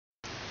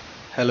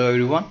Hello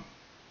everyone.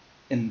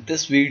 In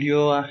this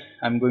video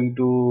I'm going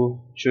to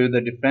show you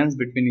the difference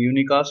between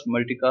unicast,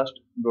 multicast,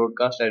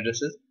 broadcast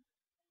addresses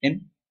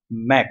in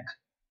Mac.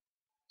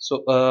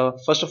 So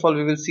first of all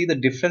we will see the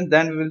difference,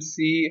 then we will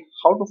see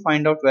how to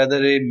find out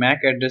whether a Mac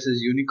address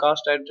is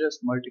unicast address,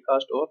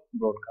 multicast or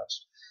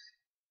broadcast.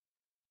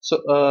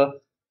 So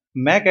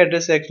Mac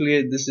address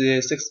actually this is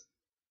a 6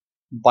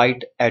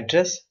 byte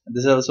address.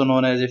 This is also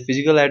known as a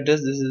physical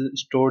address. This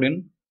is stored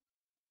in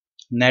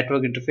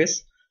network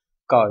interface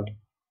card,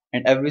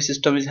 and every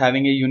system is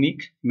having a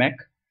unique MAC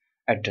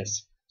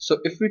address. So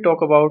if we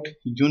talk about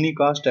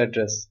unicast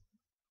address,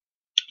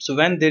 so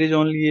when there is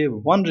only a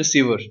one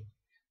receiver,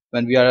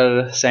 when we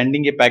are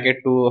sending a packet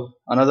to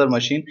another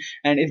machine,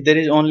 and if there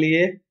is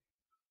only a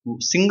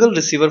single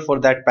receiver for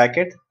that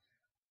packet,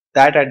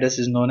 that address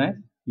is known as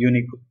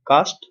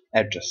unicast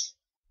address.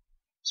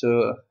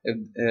 So if,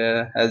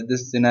 as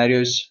this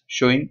scenario is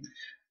showing,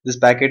 this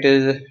packet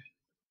is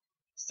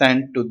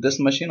sent to this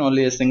machine,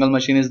 only a single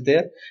machine is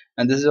there,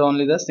 and this is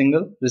only the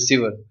single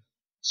receiver.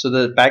 So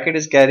the packet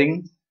is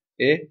carrying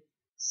a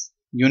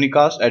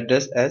unicast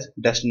address as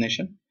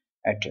destination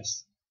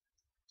address.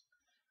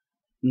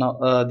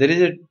 Now there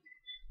is a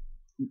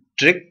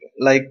trick,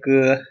 like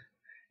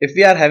if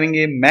we are having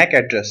a MAC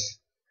address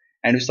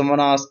and if someone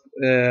asks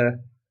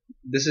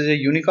this is a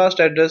unicast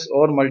address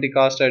or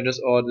multicast address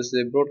or this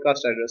is a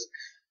broadcast address,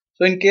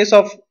 so in case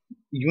of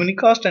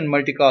unicast and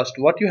multicast,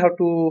 what you have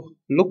to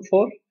look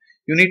for,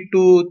 you need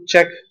to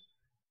check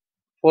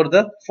for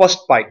the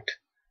first byte,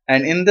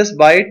 and in this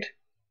byte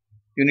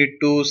you need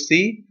to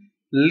see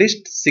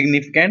least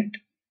significant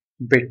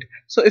bit.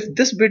 So if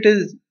this bit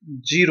is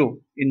 0,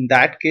 in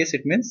that case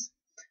it means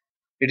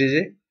it is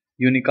a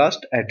unicast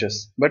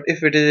address, but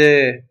if it is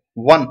a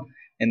 1,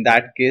 in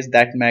that case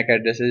that MAC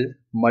address is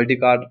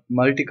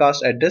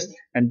multicast address,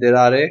 and there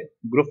are a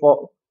group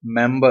of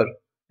member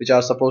which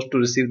are supposed to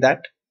receive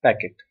that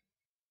packet.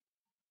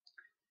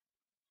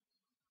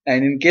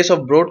 And in case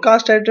of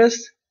broadcast address,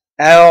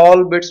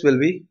 all bits will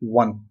be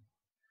 1.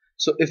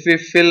 So if we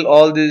fill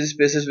all these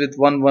spaces with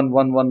 1 1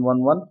 1 1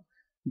 1 1,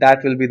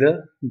 that will be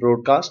the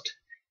broadcast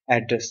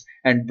address,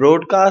 and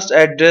broadcast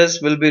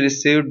address will be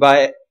received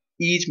by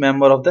each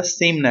member of the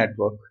same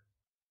network.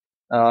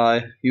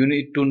 You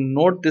need to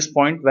note this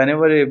point: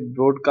 whenever a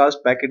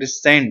broadcast packet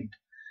is sent,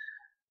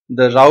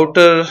 the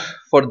router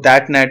for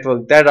that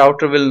network, that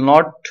router will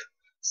not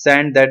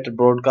send that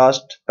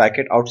broadcast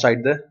packet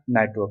outside the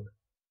network.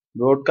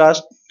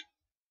 Broadcast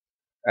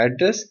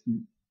address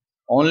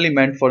only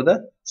meant for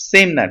the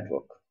same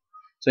network.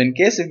 So in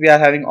case if we are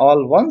having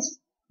all ones,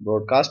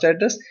 broadcast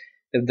address,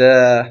 if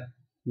the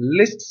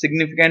least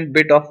significant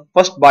bit of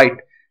first byte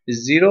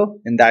is 0,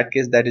 in that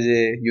case that is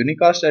a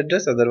unicast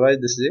address, otherwise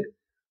this is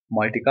a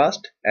multicast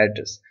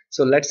address.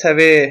 So let's have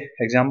a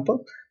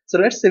example. So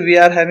let's say we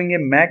are having a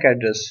MAC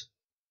address.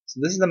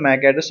 So this is the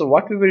MAC address. So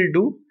what we will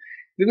do,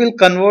 we will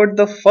convert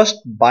the first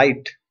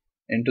byte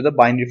into the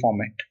binary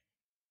format.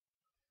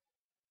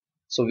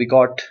 So we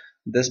got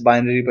this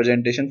binary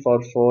representation for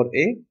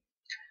 4A,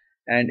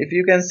 and if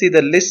you can see,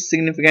 the least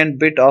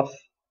significant bit of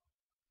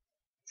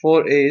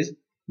 4A is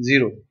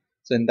 0.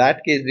 So in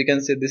that case we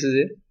can say this is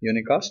a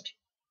unicast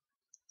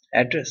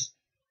address.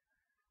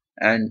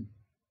 And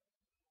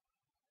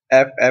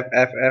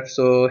F.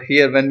 So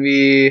here when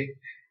we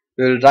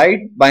will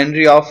write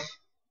binary of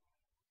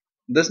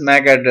this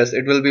MAC address,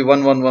 it will be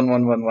 1 1 1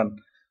 1 1 1.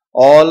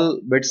 All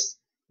bits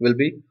will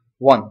be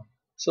 1.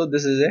 So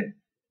this is a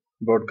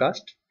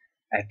broadcast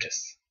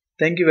address.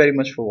 Thank you very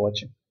much for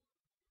watching.